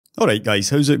Alright guys,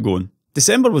 how's it going?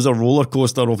 December was a roller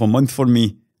coaster of a month for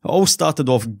me. It all started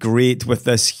off great with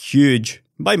this huge,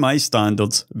 by my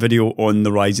standards, video on the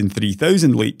Ryzen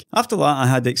 3000 leak. After that I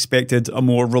had expected a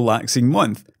more relaxing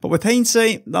month, but with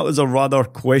hindsight that was a rather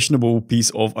questionable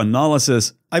piece of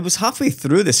analysis. I was halfway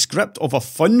through the script of a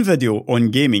fun video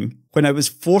on gaming when I was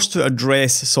forced to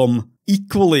address some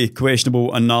equally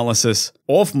questionable analysis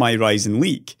of my Ryzen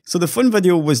leak. So the fun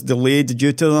video was delayed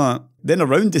due to that. Then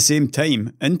around the same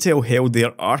time, Intel held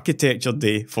their architecture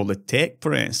day for the tech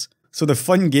press. So the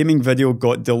fun gaming video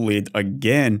got delayed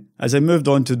again as I moved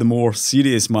on to the more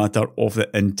serious matter of the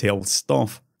Intel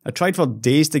stuff. I tried for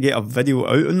days to get a video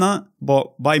out on that,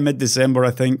 but by mid-December I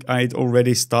think I'd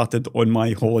already started on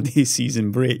my holiday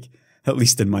season break, at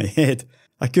least in my head.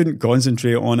 I couldn't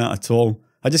concentrate on it at all.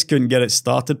 I just couldn't get it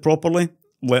started properly,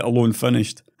 let alone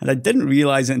finished. And I didn't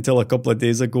realise it until a couple of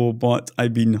days ago, but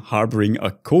I've been harbouring a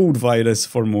cold virus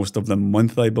for most of the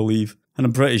month I believe, and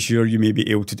I'm pretty sure you may be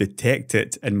able to detect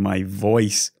it in my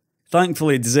voice.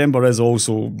 Thankfully December is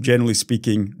also, generally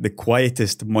speaking, the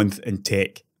quietest month in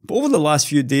tech. But over the last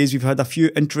few days we've had a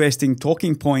few interesting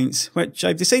talking points which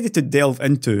I've decided to delve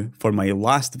into for my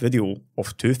last video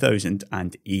of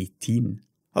 2018.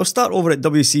 I'll start over at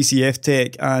WCCF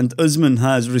Tech, and Usman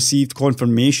has received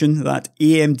confirmation that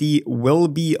AMD will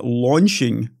be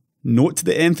launching, note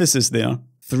the emphasis there,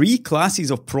 3 classes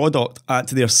of product at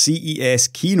their CES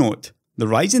keynote. The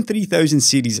Ryzen 3000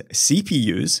 series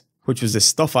CPUs, which was the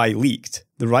stuff I leaked,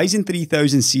 the Ryzen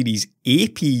 3000 series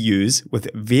APUs with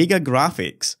Vega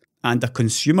graphics, and a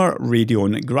consumer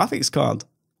Radeon graphics card,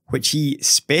 which he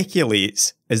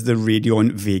speculates is the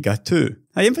Radeon Vega 2.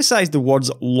 I emphasise the words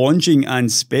launching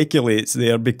and speculates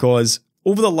there because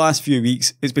over the last few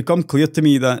weeks it's become clear to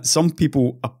me that some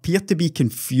people appear to be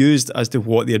confused as to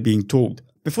what they're being told.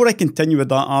 Before I continue with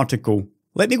that article,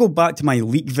 let me go back to my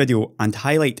leak video and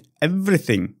highlight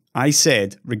everything I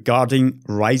said regarding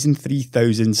Ryzen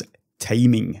 3000's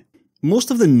timing.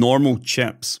 Most of the normal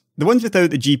chips, the ones without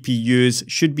the GPUs,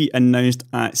 should be announced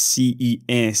at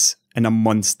CES in a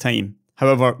month's time.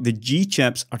 However, the G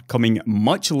chips are coming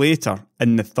much later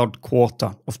in the third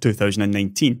quarter of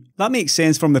 2019. That makes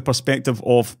sense from the perspective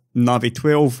of Navi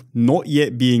 12 not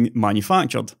yet being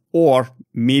manufactured, or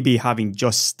maybe having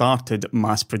just started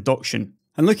mass production.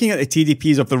 And looking at the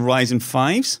TDPs of the Ryzen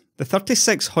 5s, the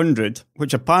 3600,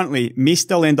 which apparently may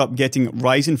still end up getting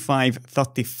Ryzen 5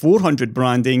 3400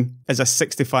 branding, is a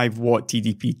 65 watt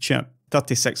TDP chip.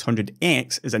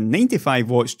 3600X is a 95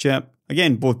 watts chip,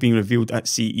 again both being revealed at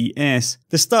CES.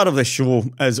 The star of the show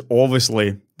is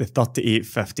obviously the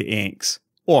 3850X,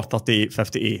 or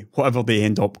 3850A, whatever they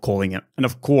end up calling it. And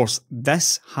of course,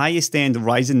 this highest end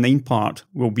Ryzen 9 part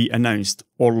will be announced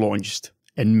or launched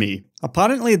in May.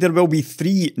 Apparently there will be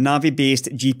 3 Navi based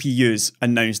GPUs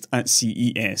announced at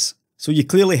CES. So you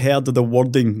clearly heard the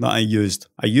wording that I used.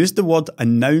 I used the word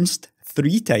announced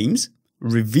 3 times,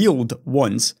 revealed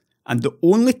once, and the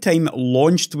only time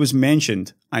launched was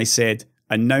mentioned, I said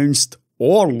announced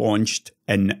or launched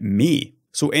in May.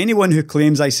 So anyone who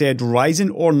claims I said Ryzen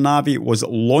or Navi was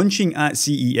launching at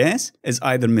CES is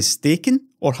either mistaken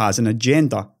or has an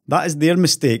agenda. That is their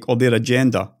mistake or their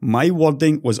agenda. My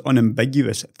wording was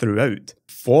unambiguous throughout,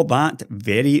 for that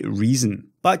very reason.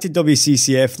 Back to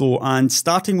WCCF though, and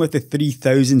starting with the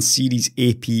 3000 series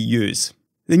APUs.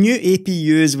 The new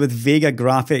APUs with Vega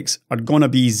graphics are gonna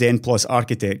be Zen Plus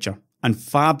architecture and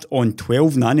fabbed on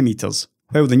 12nm,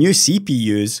 while the new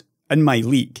CPUs, in my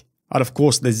leak, are of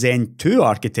course the Zen 2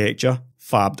 architecture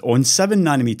fabbed on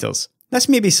 7nm. This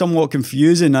may be somewhat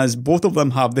confusing as both of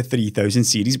them have the 3000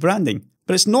 series branding,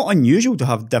 but it's not unusual to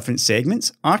have different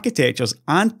segments, architectures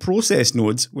and process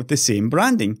nodes with the same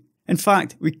branding. In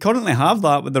fact, we currently have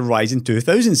that with the Ryzen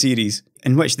 2000 series,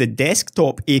 in which the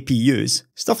desktop APUs,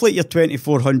 stuff like your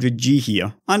 2400G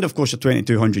here, and of course your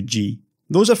 2200G,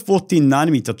 those are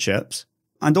 14nm chips,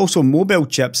 and also mobile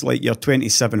chips like your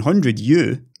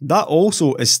 2700U, that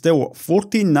also is still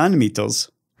 14nm,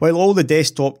 while all the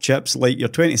desktop chips like your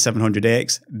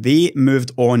 2700X, they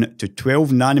moved on to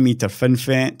 12nm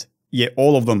FinFET, yet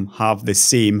all of them have the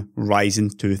same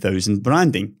Ryzen 2000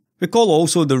 branding. Recall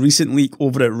also the recent leak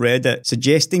over at Reddit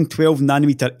suggesting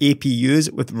 12nm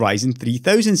APUs with Ryzen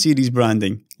 3000 series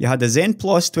branding. You had the Zen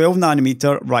Plus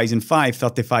 12nm Ryzen 5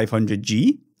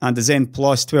 3500G and the Zen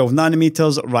Plus 12nm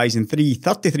Ryzen 3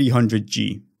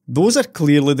 3300G. Those are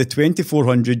clearly the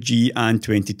 2400G and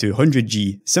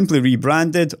 2200G, simply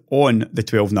rebranded on the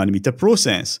 12nm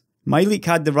process. My leak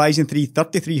had the Ryzen 3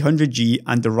 3300G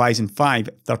and the Ryzen 5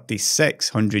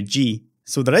 3600G.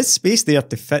 So there is space there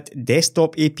to fit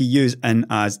desktop APUs in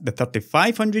as the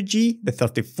 3500G, the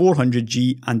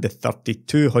 3400G and the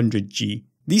 3200G.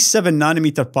 These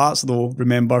 7nm parts though,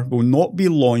 remember, will not be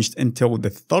launched until the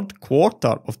third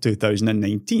quarter of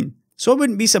 2019. So I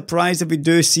wouldn't be surprised if we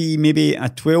do see maybe a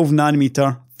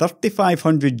 12nm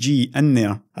 3500G in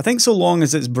there. I think so long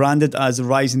as it's branded as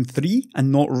Ryzen 3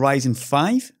 and not Ryzen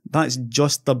 5, that's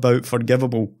just about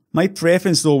forgivable. My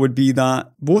preference though would be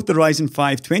that both the Ryzen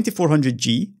 5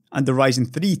 2400G and the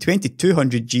Ryzen 3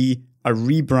 2200G are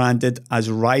rebranded as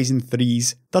Ryzen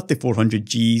 3's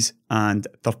 3400Gs and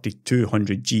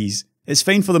 3200Gs. It's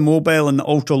fine for the mobile and the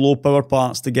ultra low power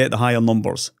parts to get the higher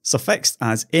numbers, suffixed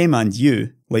as M and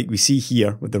U, like we see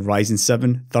here with the Ryzen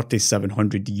 7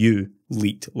 3700U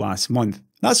leaked last month.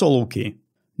 That's all okay.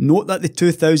 Note that the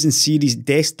 2000 series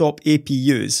desktop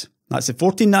APUs, that's the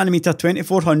 14nm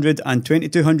 2400 and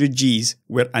 2200Gs,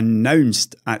 were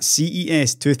announced at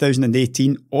CES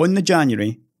 2018 on the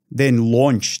January, then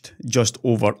launched just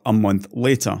over a month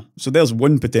later. So there's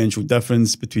one potential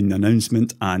difference between the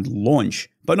announcement and launch.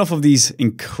 But enough of these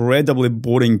incredibly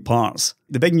boring parts.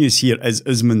 The big news here is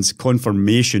Usman's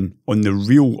confirmation on the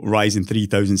real Ryzen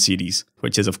 3000 series,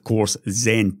 which is of course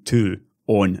Zen 2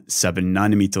 on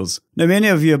 7nm. Now many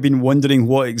of you have been wondering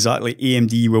what exactly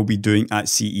AMD will be doing at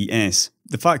CES.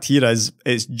 The fact here is,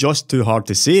 it's just too hard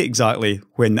to say exactly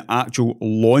when the actual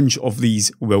launch of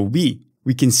these will be.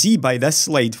 We can see by this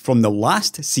slide from the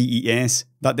last CES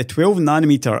that the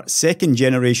 12nm second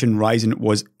generation Ryzen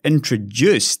was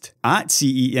introduced at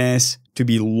CES to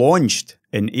be launched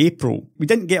in April. We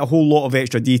didn't get a whole lot of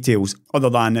extra details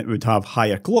other than it would have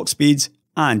higher clock speeds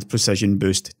and precision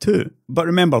boost too. But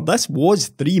remember, this was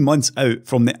 3 months out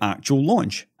from the actual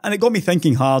launch. And it got me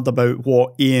thinking hard about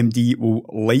what AMD will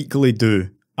likely do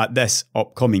at this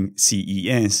upcoming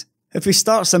CES. If we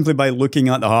start simply by looking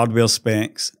at the hardware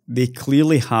specs, they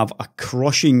clearly have a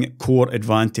crushing core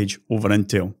advantage over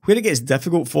Intel. Where it gets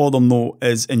difficult for them though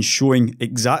is in showing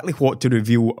exactly what to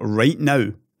reveal right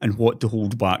now and what to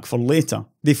hold back for later.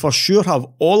 They for sure have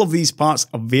all of these parts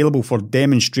available for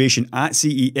demonstration at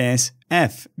CES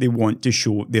if they want to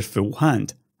show their full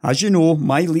hand. As you know,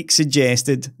 my leak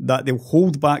suggested that they'll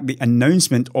hold back the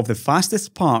announcement of the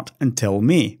fastest part until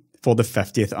May for the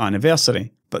 50th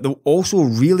anniversary. But they'll also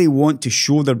really want to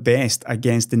show their best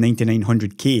against the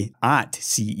 9900K at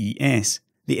CES.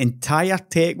 The entire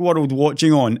tech world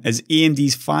watching on as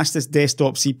AMD's fastest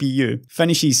desktop CPU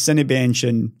finishes Cinebench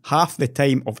in half the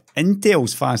time of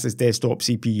Intel's fastest desktop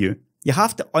CPU. You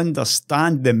have to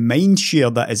understand the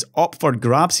mindshare that is up for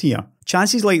grabs here.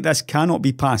 Chances like this cannot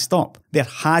be passed up. There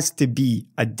has to be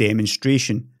a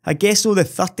demonstration. I guess though the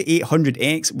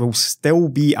 3800X will still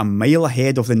be a mile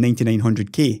ahead of the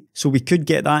 9900K, so we could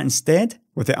get that instead,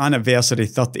 with the anniversary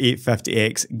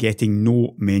 3850X getting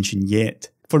no mention yet.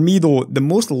 For me though, the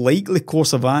most likely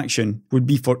course of action would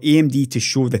be for AMD to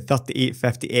show the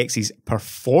 3850X's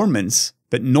performance,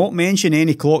 but not mention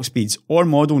any clock speeds or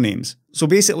model names. So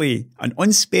basically, an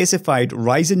unspecified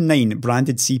Ryzen 9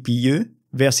 branded CPU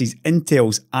versus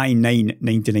Intel's i9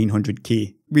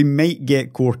 9900K. We might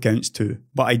get core counts too,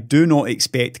 but I do not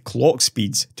expect clock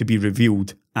speeds to be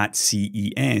revealed at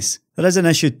CES. There is an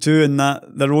issue too in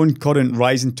that their own current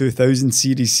Ryzen 2000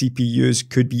 series CPUs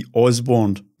could be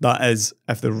Osborne. That is,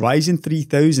 if the Ryzen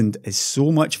 3000 is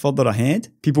so much further ahead,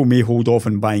 people may hold off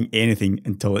on buying anything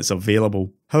until it's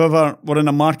available. However, we're in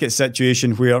a market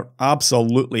situation where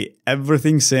absolutely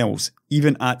everything sells,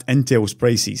 even at Intel's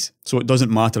prices, so it doesn't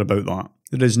matter about that.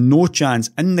 There is no chance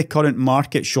in the current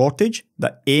market shortage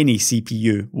that any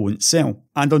CPU won't sell.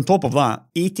 And on top of that,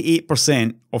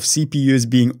 88% of CPUs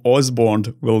being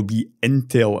Osborne will be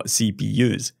Intel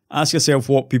CPUs. Ask yourself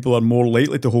what people are more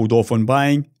likely to hold off on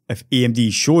buying if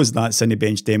AMD shows that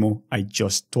Cinebench demo I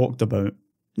just talked about.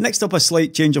 Next up, a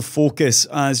slight change of focus,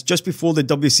 as just before the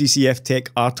WCCF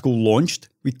Tech article launched,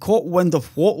 we caught wind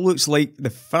of what looks like the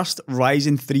first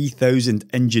Ryzen 3000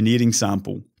 engineering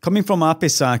sample, coming from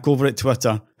Apisac over at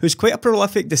Twitter, who's quite a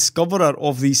prolific discoverer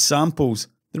of these samples.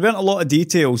 There weren't a lot of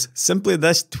details, simply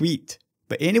this tweet,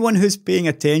 but anyone who's paying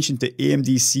attention to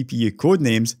AMD's CPU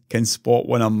codenames can spot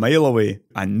one a mile away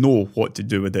and know what to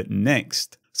do with it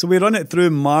next. So we run it through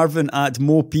Marvin at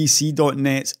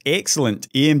mopc.net's excellent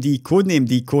AMD codename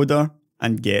decoder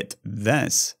and get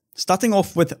this. Starting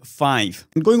off with 5,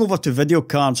 and going over to Video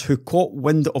Cards, who caught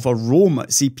wind of a Rome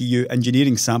CPU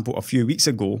engineering sample a few weeks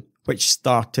ago, which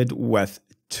started with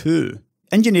 2.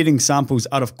 Engineering samples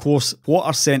are of course what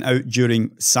are sent out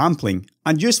during sampling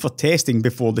and used for testing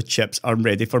before the chips are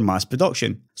ready for mass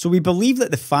production. So we believe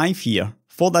that the 5 here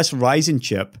for this Ryzen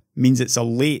chip means it's a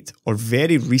late or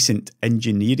very recent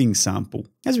engineering sample.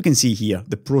 As we can see here,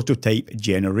 the prototype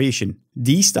generation.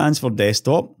 D stands for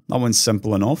desktop, that one's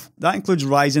simple enough. That includes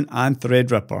Ryzen and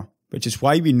Threadripper, which is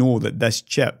why we know that this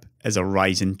chip is a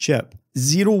Ryzen chip.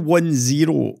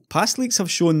 010. Past leaks have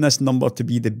shown this number to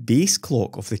be the base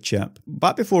clock of the chip.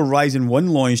 Back before Ryzen 1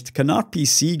 launched, Canard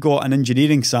PC got an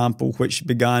engineering sample which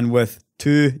began with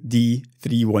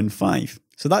 2D315.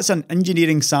 So that's an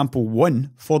engineering sample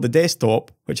 1 for the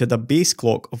desktop, which had a base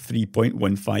clock of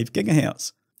 3.15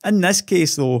 GHz. In this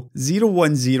case though,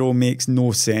 010 makes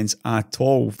no sense at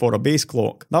all for a base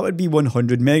clock. That would be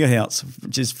 100 MHz,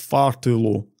 which is far too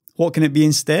low. What can it be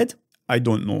instead? I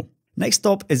don't know. Next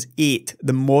up is 8,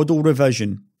 the model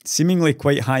revision. Seemingly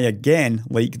quite high again,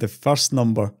 like the first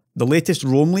number. The latest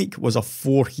ROM leak was a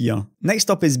 4 here.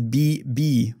 Next up is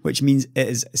BB, which means it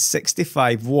is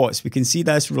 65 watts. We can see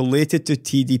this related to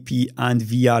TDP and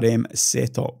VRM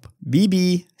setup.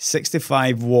 BB,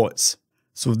 65 watts.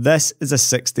 So this is a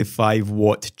 65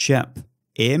 watt chip.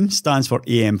 M stands for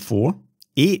AM4.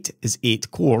 8 is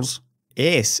 8 cores.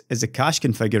 S is the cache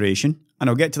configuration, and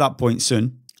I'll get to that point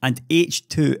soon. And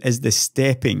H2 is the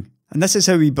stepping. And this is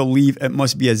how we believe it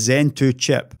must be a Zen 2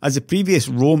 chip, as the previous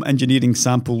ROM engineering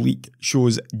sample leak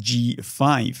shows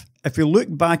G5. If we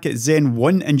look back at Zen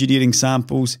 1 engineering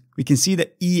samples, we can see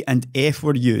that E and F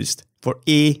were used for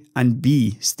A and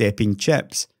B stepping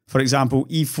chips. For example,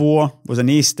 E4 was an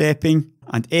A stepping,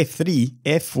 and F3,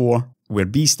 F4 were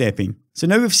B stepping. So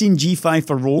now we've seen G5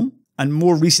 for ROM, and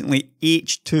more recently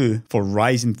H2 for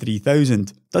Ryzen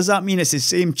 3000. Does that mean it's the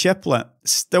same chiplet?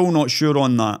 Still not sure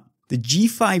on that. The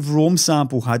G5 ROM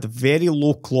sample had very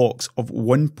low clocks of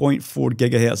 1.4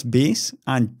 GHz base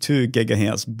and 2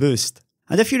 GHz boost.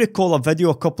 And if you recall a video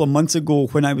a couple of months ago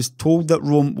when I was told that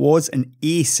ROM was an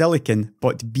A silicon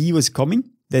but B was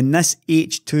coming, then this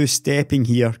H2 stepping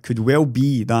here could well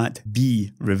be that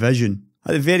B revision.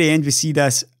 At the very end we see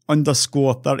this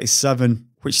 _37,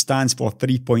 which stands for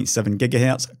 3.7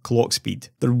 GHz clock speed.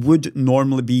 There would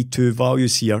normally be two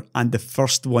values here, and the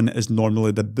first one is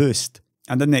normally the boost.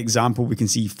 And in the example we can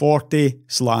see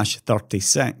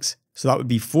 40/36. So that would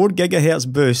be 4 GHz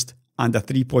boost and a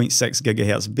 3.6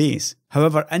 GHz base.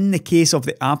 However, in the case of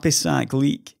the APISAC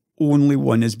leak, only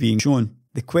one is being shown.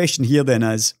 The question here then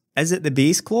is it the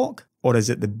base clock or is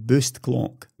it the boost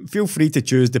clock? Feel free to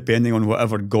choose depending on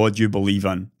whatever god you believe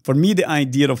in. For me, the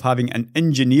idea of having an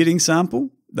engineering sample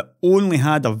that only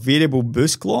had a variable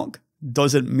boost clock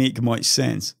doesn't make much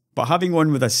sense, but having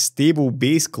one with a stable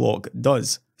base clock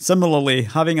does. Similarly,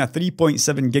 having a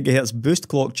 3.7 GHz boost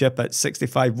clock chip at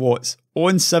 65 watts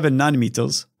on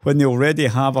 7nm when they already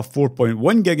have a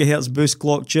 4.1 GHz boost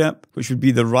clock chip, which would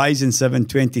be the Ryzen 7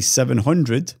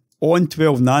 2700 on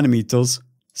 12nm,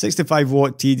 65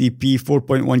 watt TDP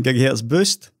 4.1 GHz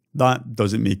boost, that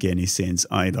doesn't make any sense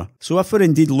either. So if we're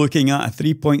indeed looking at a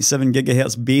 3.7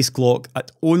 GHz base clock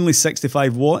at only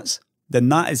 65 watts, then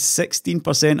that is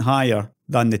 16% higher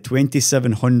than the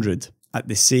 2700 at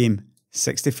the same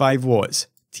 65 watts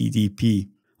TDP.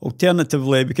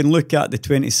 Alternatively, we can look at the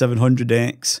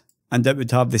 2700X and it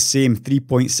would have the same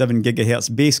 3.7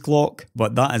 GHz base clock,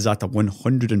 but that is at a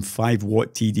 105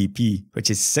 watt TDP, which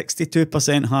is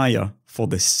 62% higher for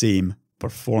the same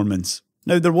performance.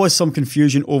 Now, there was some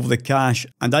confusion over the cache,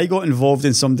 and I got involved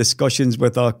in some discussions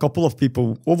with a couple of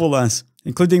people over this,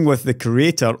 including with the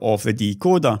creator of the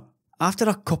decoder. After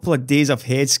a couple of days of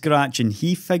head scratching,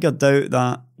 he figured out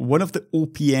that one of the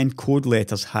OPN code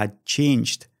letters had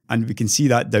changed, and we can see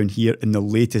that down here in the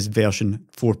latest version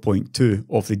 4.2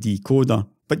 of the decoder.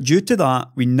 But due to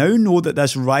that, we now know that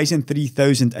this Ryzen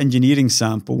 3000 engineering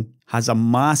sample has a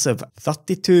massive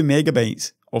 32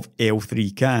 megabytes of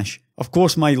L3 cache. Of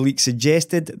course, my leak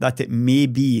suggested that it may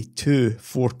be two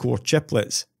 4-core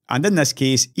chiplets, and in this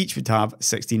case, each would have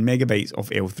 16 megabytes of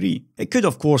L3. It could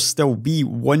of course still be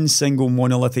one single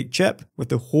monolithic chip with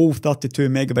the whole 32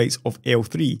 megabytes of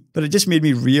L3, but it just made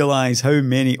me realise how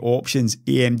many options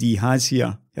AMD has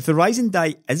here. If the Ryzen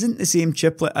die isn't the same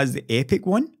chiplet as the EPYC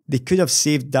one, they could have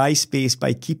saved die space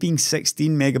by keeping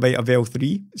 16 megabyte of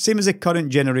L3, same as the current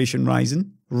generation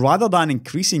Ryzen, rather than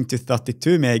increasing to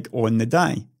 32 meg on the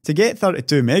die. To get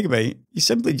 32 megabyte, you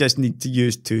simply just need to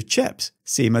use two chips,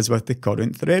 same as with the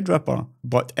current Threadripper.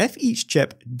 But if each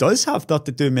chip does have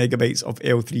 32 megabytes of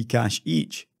L3 cache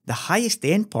each, the highest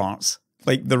end parts,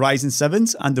 like the Ryzen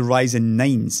 7s and the Ryzen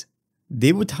 9s,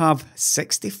 they would have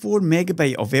 64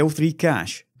 megabyte of L3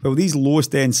 cache, while these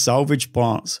lowest end salvage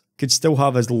parts could still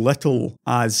have as little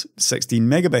as 16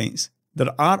 megabytes.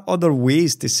 There are other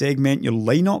ways to segment your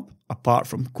lineup apart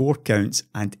from core counts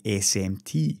and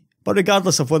SMT. But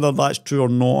regardless of whether that's true or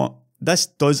not, this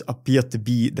does appear to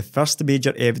be the first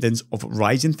major evidence of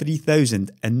Ryzen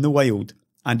 3000 in the wild,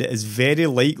 and it is very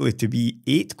likely to be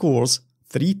 8 cores,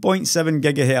 3.7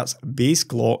 GHz base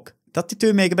clock,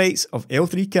 32 megabytes of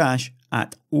L3 cache,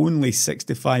 at only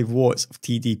 65 watts of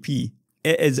TDP.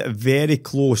 It is very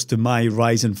close to my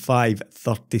Ryzen 5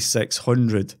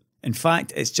 3600. In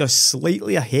fact, it's just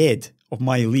slightly ahead of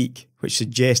my leak, which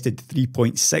suggested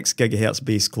 3.6 GHz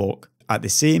base clock at the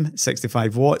same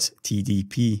 65 watts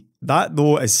TDP. That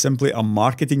though is simply a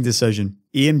marketing decision.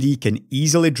 AMD can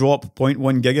easily drop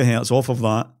 0.1 GHz off of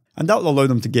that, and that will allow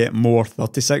them to get more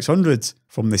 3600s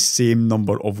from the same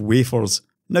number of wafers.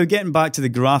 Now getting back to the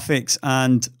graphics,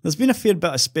 and there's been a fair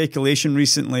bit of speculation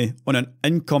recently on an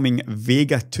incoming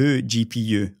Vega 2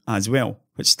 GPU as well,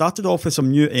 which started off with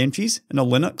some new entries in a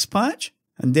Linux patch,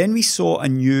 and then we saw a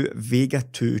new Vega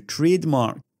 2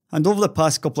 trademark. And over the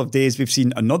past couple of days we've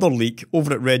seen another leak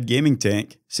over at Red Gaming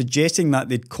Tech suggesting that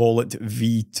they'd call it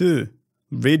V2.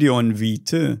 Radeon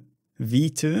V2.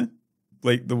 V2?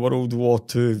 Like the World War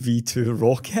II V2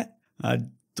 rocket? I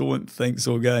don't think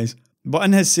so, guys. But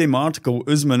in his same article,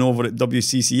 Usman over at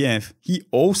WCCF, he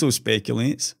also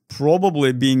speculates,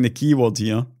 probably being the keyword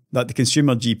here, that the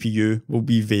consumer GPU will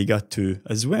be Vega 2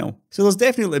 as well. So there's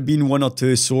definitely been one or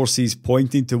two sources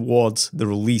pointing towards the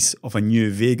release of a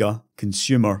new Vega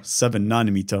consumer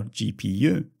 7nm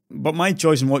GPU. But my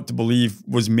choice in what to believe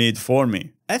was made for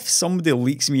me. If somebody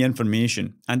leaks me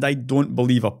information and I don't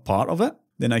believe a part of it,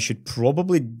 then I should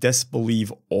probably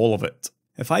disbelieve all of it.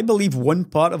 If I believe one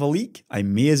part of a leak, I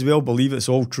may as well believe it's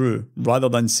all true, rather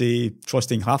than say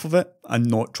trusting half of it and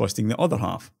not trusting the other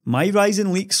half. My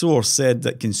Ryzen leak source said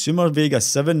that consumer Vega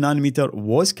 7nm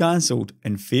was cancelled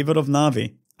in favour of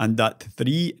Navi, and that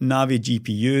 3 Navi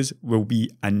GPUs will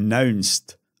be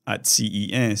announced at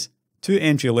CES. 2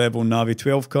 entry-level Navi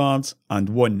 12 cards and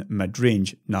 1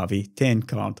 mid-range Navi 10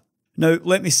 card. Now,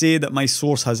 let me say that my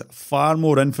source has far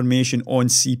more information on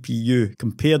CPU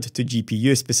compared to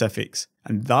GPU specifics,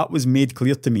 and that was made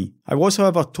clear to me. I was,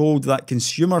 however, told that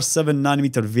consumer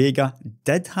 7nm Vega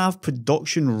did have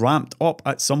production ramped up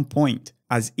at some point,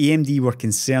 as AMD were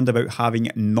concerned about having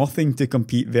nothing to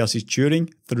compete versus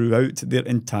Turing throughout their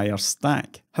entire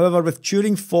stack. However, with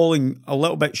Turing falling a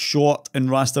little bit short in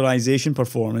rasterization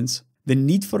performance, the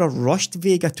need for a rushed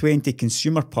Vega 20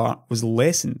 consumer part was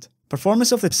lessened.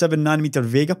 Performance of the 7nm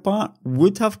Vega part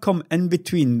would have come in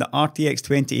between the RTX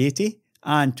 2080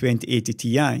 and 2080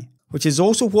 Ti, which is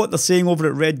also what they're saying over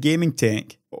at Red Gaming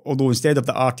Tech, although instead of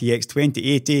the RTX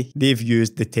 2080 they've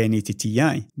used the 1080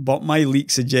 Ti. But my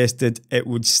leak suggested it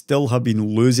would still have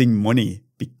been losing money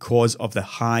because of the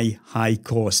high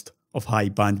cost of high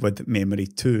bandwidth memory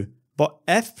too. But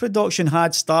if production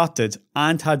had started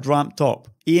and had ramped up,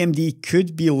 AMD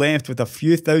could be left with a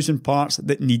few thousand parts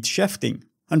that need shifting.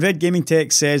 And Red Gaming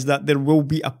Tech says that there will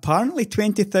be apparently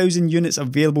 20,000 units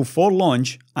available for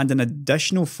launch and an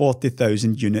additional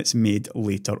 40,000 units made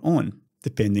later on,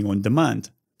 depending on demand.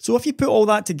 So if you put all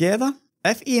that together,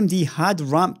 if AMD had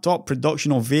ramped up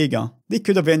production of Vega, they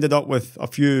could have ended up with a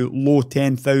few low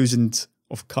 10,000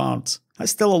 of cards.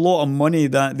 That's still a lot of money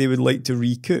that they would like to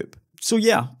recoup. So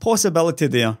yeah, possibility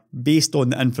there, based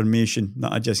on the information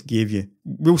that I just gave you.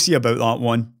 We'll see about that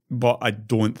one, but I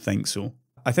don't think so.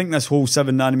 I think this whole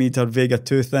 7nm Vega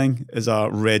 2 thing is a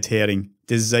red herring,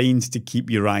 designed to keep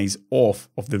your eyes off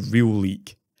of the real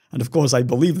leak. And of course I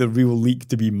believe the real leak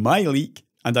to be my leak,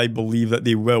 and I believe that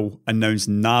they will announce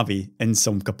Navi in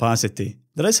some capacity.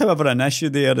 There is however an issue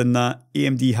there in that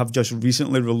AMD have just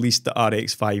recently released the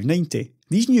RX 590.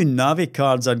 These new Navi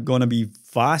cards are going to be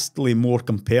vastly more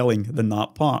compelling than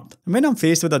that part. And when I'm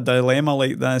faced with a dilemma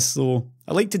like this though,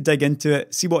 I like to dig into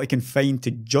it, see what I can find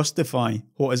to justify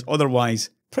what is otherwise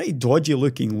pretty dodgy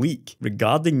looking leak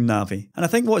regarding Navi. And I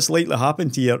think what's likely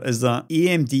happened here is that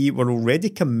AMD were already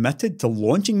committed to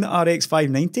launching the RX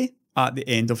 590 at the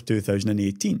end of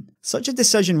 2018. Such a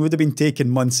decision would have been taken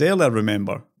months earlier,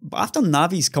 remember. But after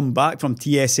Navi's come back from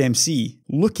TSMC,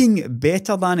 looking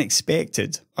better than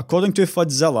expected, according to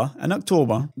Fudzilla in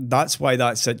October, that's why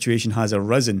that situation has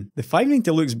arisen. The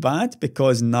 590 looks bad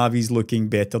because Navi's looking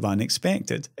better than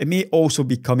expected. It may also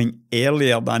be coming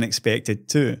earlier than expected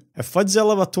too. If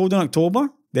Fudzilla were told in October,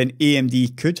 then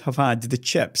AMD could have had the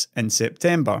chips in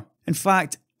September. In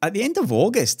fact, at the end of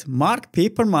August, Mark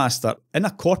Papermaster, in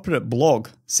a corporate blog,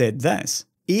 said this: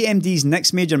 AMD's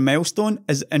next major milestone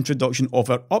is the introduction of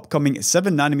our upcoming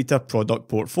 7nm product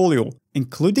portfolio,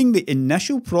 including the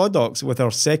initial products with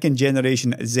our second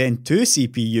generation Zen 2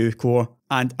 CPU core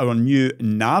and our new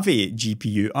Navi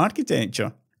GPU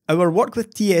architecture. Our work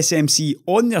with TSMC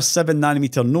on their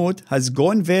 7nm node has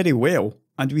gone very well,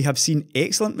 and we have seen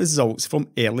excellent results from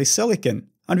early silicon.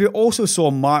 And we also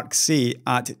saw Mark say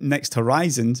at Next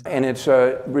Horizons, and it's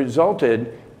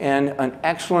resulted in an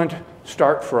excellent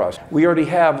start for us. We already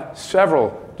have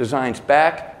several designs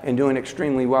back and doing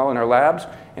extremely well in our labs,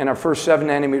 and our first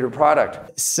 7nm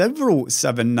product. Several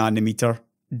 7nm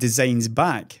designs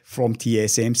back from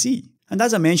TSMC. And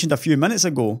as I mentioned a few minutes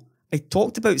ago, I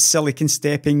talked about silicon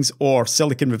steppings or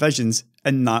silicon revisions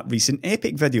in that recent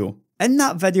Epic video. In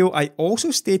that video, I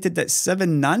also stated that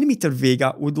 7nm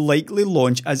Vega would likely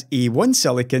launch as A1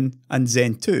 silicon and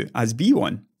Zen 2 as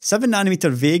B1.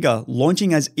 7nm Vega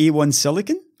launching as A1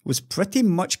 silicon was pretty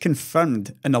much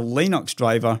confirmed in a Linux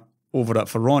driver over at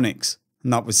Phoronix,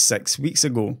 and that was 6 weeks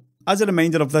ago. As a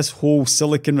reminder of this whole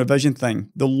silicon revision thing,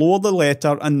 the lower the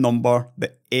letter and number,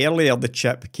 the earlier the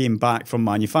chip came back from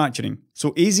manufacturing.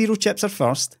 So A0 chips are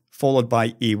first, followed by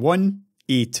A1,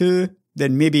 A2,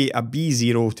 then maybe a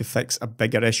B0 to fix a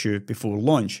bigger issue before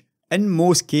launch. In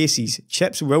most cases,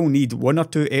 chips will need 1 or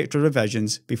 2 extra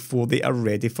revisions before they are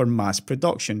ready for mass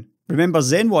production. Remember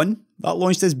Zen 1, that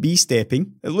launched as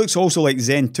B-stepping. It looks also like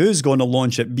Zen 2 is going to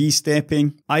launch at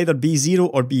B-stepping, either B0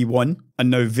 or B1, and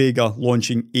now Vega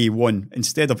launching A1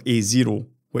 instead of A0,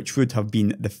 which would have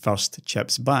been the first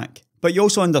chips back. But you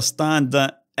also understand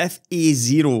that if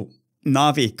A0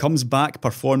 Navi comes back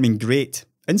performing great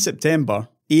in September,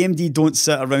 AMD don't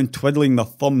sit around twiddling their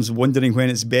thumbs wondering when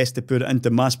it's best to put it into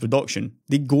mass production.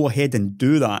 They go ahead and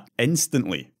do that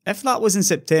instantly. If that was in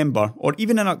September, or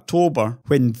even in October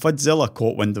when Fudzilla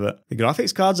caught wind of it, the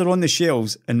graphics cards are on the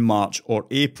shelves in March or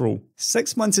April.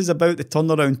 6 months is about the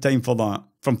turnaround time for that.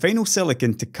 From final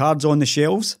silicon to cards on the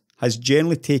shelves has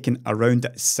generally taken around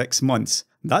 6 months.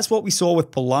 That's what we saw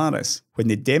with Polaris when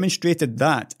they demonstrated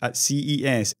that at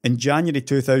CES in January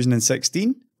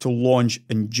 2016 to launch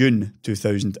in June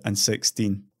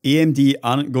 2016. AMD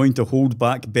aren't going to hold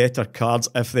back better cards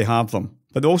if they have them,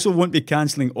 but they also won't be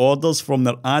cancelling orders from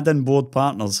their add-in board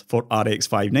partners for RX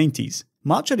 590s.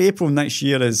 March or April next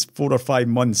year is 4 or 5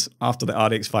 months after the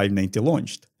RX 590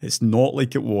 launched. It's not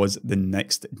like it was the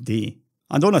next day.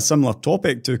 And on a similar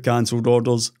topic to cancelled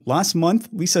orders, last month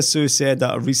Lisa Su said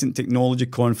at a recent technology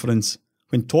conference,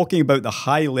 when talking about the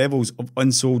high levels of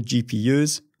unsold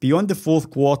GPUs, beyond the fourth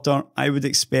quarter, I would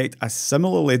expect a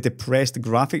similarly depressed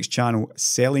graphics channel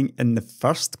selling in the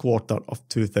first quarter of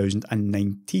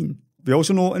 2019. We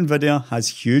also know Nvidia has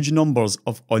huge numbers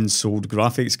of unsold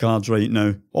graphics cards right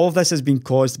now. All of this has been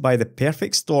caused by the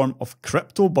perfect storm of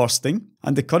crypto bursting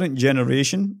and the current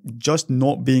generation just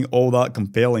not being all that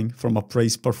compelling from a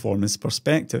price performance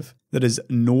perspective. There is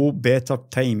no better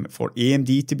time for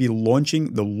AMD to be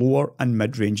launching the lower and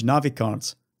mid-range Navi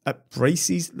cards at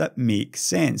prices that make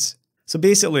sense. So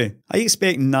basically, I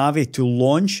expect Navi to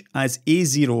launch as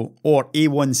A0 or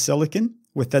A1 silicon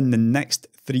within the next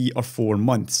 3 or 4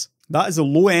 months. That is the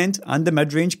low end and the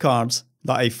mid-range cards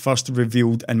that I first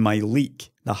revealed in my leak.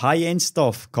 The high-end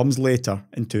stuff comes later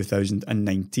in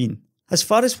 2019. As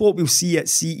far as what we'll see at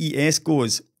CES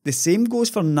goes, the same goes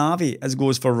for Navi as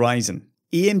goes for Ryzen.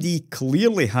 AMD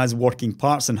clearly has working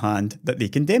parts in hand that they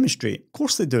can demonstrate. Of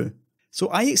course they do. So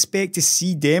I expect to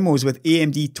see demos with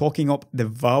AMD talking up the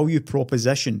value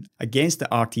proposition against the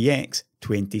RTX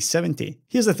 2070.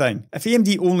 Here's the thing, if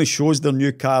AMD only shows their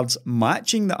new cards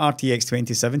matching the RTX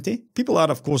 2070, people are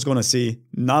of course going to say,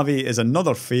 Navi is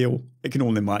another fail, it can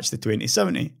only match the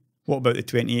 2070. What about the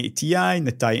 2080 Ti and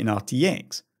the Titan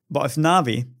RTX? But if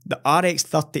Navi, the RX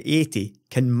 3080,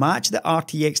 can match the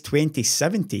RTX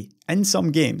 2070 in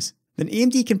some games, then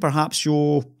AMD can perhaps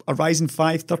show a Ryzen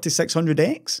 5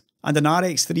 3600X and an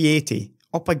RX 380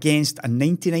 up against a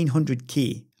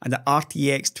 9900K and the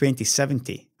RTX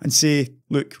 2070 and say,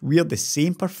 look, we're the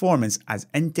same performance as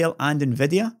Intel and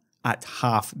Nvidia at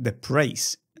half the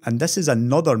price. And this is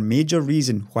another major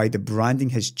reason why the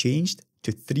branding has changed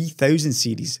to 3000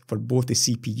 series for both the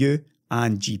CPU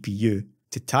and GPU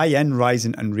to tie in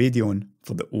Ryzen and Radeon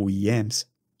for the OEMs.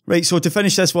 Right, so to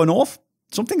finish this one off,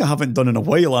 something I haven't done in a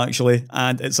while actually,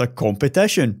 and it's a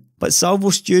competition. But Salvo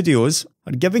Studios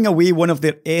are giving away one of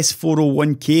their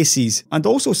S401 cases and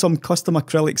also some custom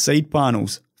acrylic side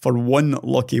panels for one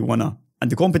lucky winner. And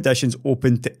the competition's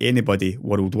open to anybody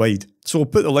worldwide. So I'll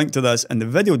put the link to this in the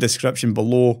video description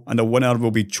below and a winner will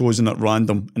be chosen at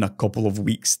random in a couple of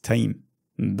weeks' time.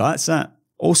 And that's it.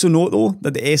 Also note though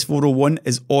that the S401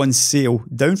 is on sale,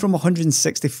 down from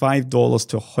 $165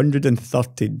 to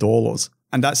 $130.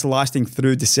 And that's lasting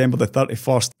through December the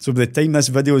 31st. So by the time this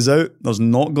video is out, there's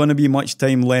not going to be much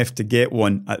time left to get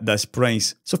one at this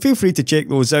price. So feel free to check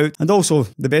those out, and also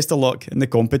the best of luck in the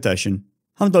competition.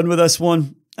 I'm done with this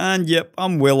one, and yep,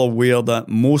 I'm well aware that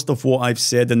most of what I've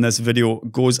said in this video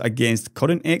goes against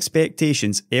current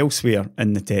expectations elsewhere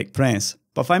in the tech press.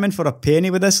 But if I'm in for a penny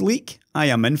with this leak, I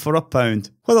am in for a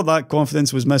pound. Whether that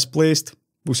confidence was misplaced,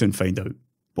 we'll soon find out.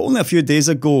 But only a few days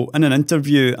ago, in an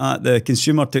interview at the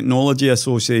Consumer Technology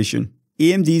Association,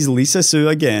 AMD's Lisa Su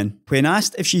again, when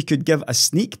asked if she could give a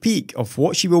sneak peek of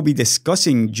what she will be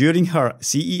discussing during her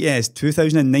CES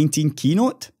 2019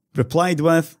 keynote, replied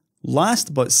with,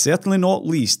 "Last but certainly not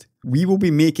least, we will be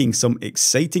making some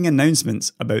exciting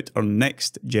announcements about our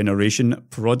next generation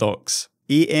products."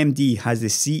 AMD has the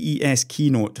CES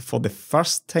keynote for the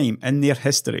first time in their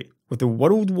history. With the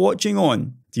world watching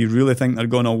on, do you really think they're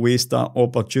going to waste that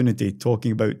opportunity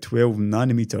talking about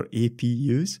 12nm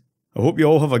APUs? I hope you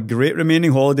all have a great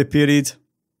remaining holiday period,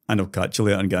 and I'll catch you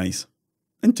later, guys,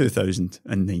 in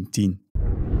 2019.